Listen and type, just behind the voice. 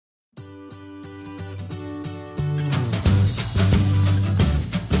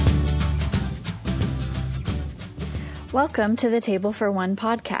Welcome to the Table for One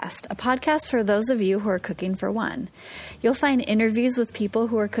podcast, a podcast for those of you who are cooking for one. You'll find interviews with people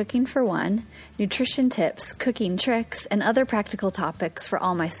who are cooking for one, nutrition tips, cooking tricks, and other practical topics for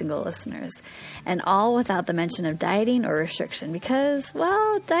all my single listeners. And all without the mention of dieting or restriction because,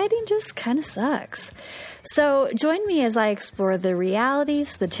 well, dieting just kind of sucks. So join me as I explore the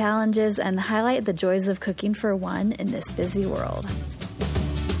realities, the challenges, and highlight the joys of cooking for one in this busy world.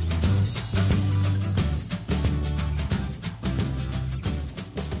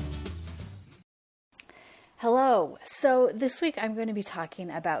 Hello. So this week I'm going to be talking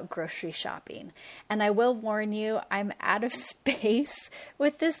about grocery shopping, and I will warn you, I'm out of space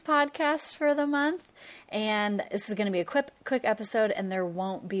with this podcast for the month, and this is going to be a quick episode, and there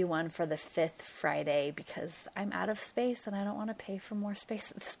won't be one for the 5th Friday because I'm out of space and I don't want to pay for more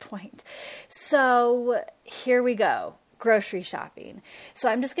space at this point. So here we go. Grocery shopping. So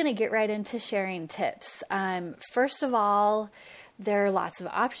I'm just going to get right into sharing tips. First of all, there are lots of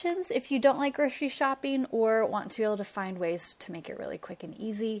options if you don't like grocery shopping or want to be able to find ways to make it really quick and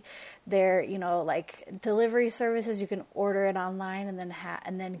easy. There, like delivery services, you can order it online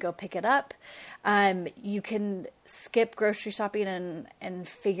and then go pick it up. You can skip grocery shopping and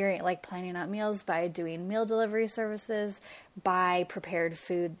planning out meals by doing meal delivery services, buy prepared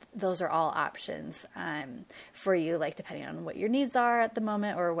food. Those are all options for you, depending on what your needs are at the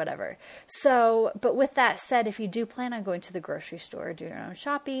moment or whatever. So, but with that said, if you do plan on going to the grocery store or doing your own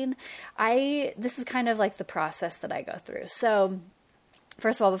shopping, this is kind of like the process that I go through. So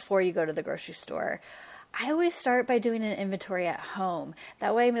first of all, before you go to the grocery store, I always start by doing an inventory at home.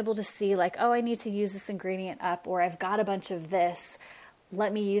 That way I'm able to see I need to use this ingredient up, or I've got a bunch of this.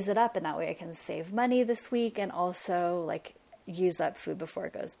 Let me use it up. And that way I can save money this week and also use up food before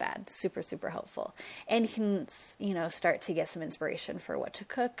it goes bad. Super, super helpful. And you can, start to get some inspiration for what to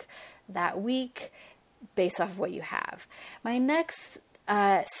cook that week based off of what you have. My next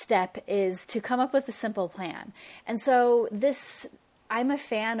step is to come up with a simple plan. And so I'm a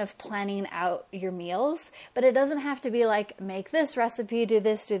fan of planning out your meals, but it doesn't have to be make this recipe, do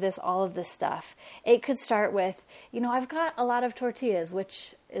this, all of this stuff. It could start with, I've got a lot of tortillas,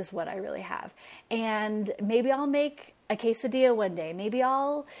 which is what I really have. And maybe I'll make a quesadilla one day. Maybe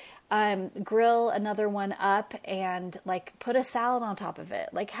I'll grill another one up and put a salad on top of it.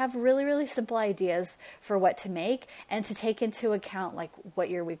 Have really, really simple ideas for what to make and to take into account what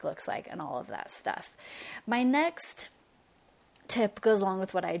your week looks like and all of that stuff. My next tip goes along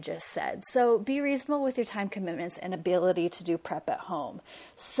with what I just said. So be reasonable with your time commitments and ability to do prep at home.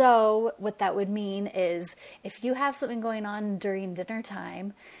 So what that would mean is if you have something going on during dinner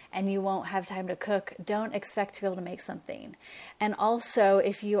time and you won't have time to cook, don't expect to be able to make something. And also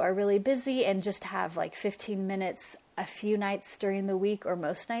if you are really busy and just have 15 minutes a few nights during the week or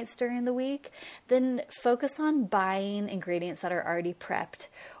most nights during the week, then focus on buying ingredients that are already prepped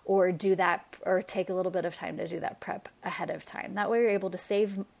or do that, or take a little bit of time to do that prep ahead of time. That way you're able to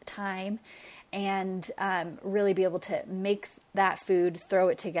save time and really be able to make that food, throw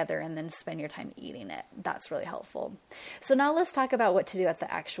it together, and then spend your time eating it. That's really helpful. So now let's talk about what to do at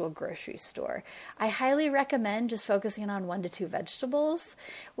the actual grocery store. I highly recommend just focusing on 1 to 2 vegetables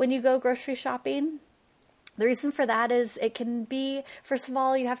when you go grocery shopping. The reason for that is it can be, first of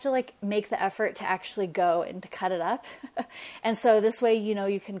all, you have to make the effort to actually go and to cut it up. And so this way,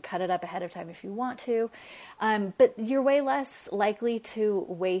 you can cut it up ahead of time if you want to. But you're way less likely to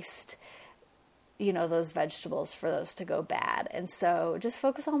waste those vegetables for those to go bad. And so just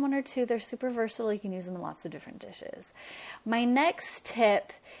focus on 1 or 2. They're super versatile. You can use them in lots of different dishes. My next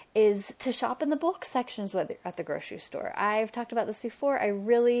tip is to shop in the bulk sections at the grocery store. I've talked about this before. I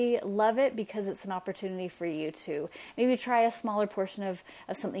really love it because it's an opportunity for you to maybe try a smaller portion of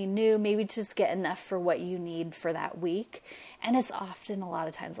something new, maybe just get enough for what you need for that week. And it's often a lot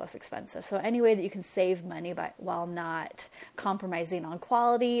of times less expensive. So any way that you can save money while not compromising on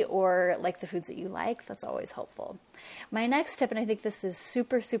quality or the foods that you like, that's always helpful. My next tip, and I think this is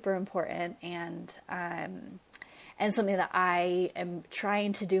super, super important and something that I am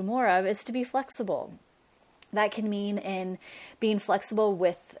trying to do more of, is to be flexible. That can mean in being flexible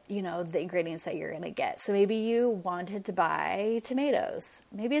with, the ingredients that you're going to get. So maybe you wanted to buy tomatoes.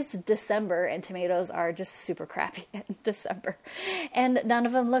 Maybe it's December and tomatoes are just super crappy in December and none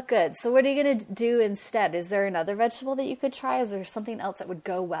of them look good. So what are you going to do instead? Is there another vegetable that you could try? Is there something else that would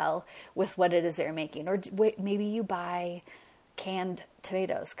go well with what it is that you're making? Or maybe you buy canned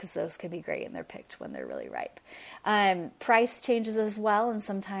tomatoes because those can be great and they're picked when they're really ripe. Price changes as well, and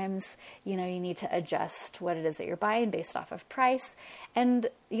sometimes you need to adjust what it is that you're buying based off of price. And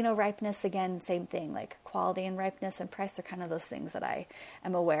ripeness, again, same thing. Quality and ripeness and price are kind of those things that I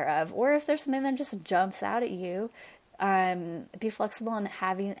am aware of. Or if there's something that just jumps out at you, be flexible in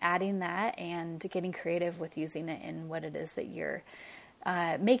adding that and getting creative with using it in what it is that you're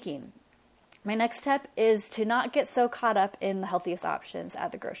making. My next step is to not get so caught up in the healthiest options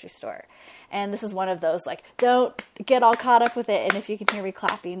at the grocery store. And this is one of those, like, don't get all caught up with it. And if you can hear me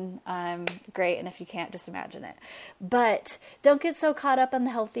clapping, great. And if you can't, just imagine it. But don't get so caught up on the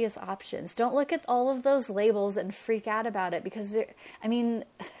healthiest options. Don't look at all of those labels and freak out about it, because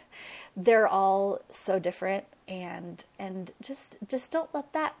they're all so different, and just don't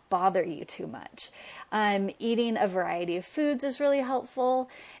let that bother you too much. Eating a variety of foods is really helpful,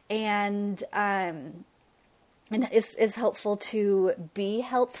 and it's helpful to be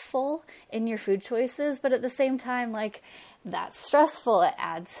healthful in your food choices, but at the same time, like, that's stressful. It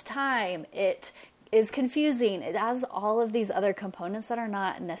adds time. It is confusing. It has all of these other components that are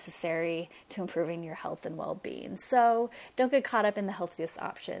not necessary to improving your health and well-being. So don't get caught up in the healthiest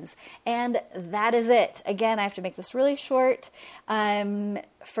options. And that is it. Again, I have to make this really short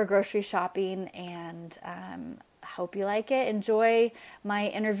for grocery shopping, and hope you like it. Enjoy my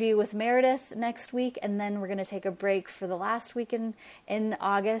interview with Meredith next week, and then we're going to take a break for the last week in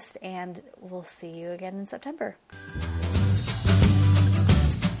August, and we'll see you again in September.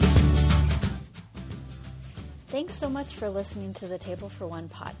 Thanks so much for listening to the Table for One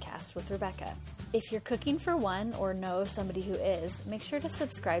podcast with Rebecca. If you're cooking for one or know of somebody who is, make sure to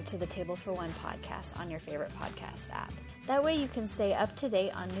subscribe to the Table for One podcast on your favorite podcast app. That way you can stay up to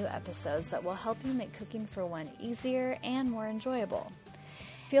date on new episodes that will help you make cooking for one easier and more enjoyable.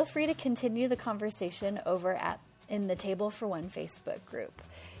 Feel free to continue the conversation over in the Table for One Facebook group.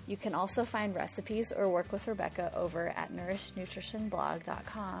 You can also find recipes or work with Rebecca over at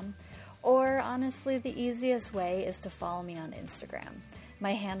nourishnutritionblog.com. Or honestly, the easiest way is to follow me on Instagram.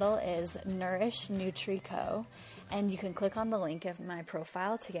 My handle is NourishNutriCo, and you can click on the link of my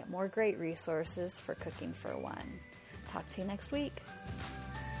profile to get more great resources for cooking for one. Talk to you next week.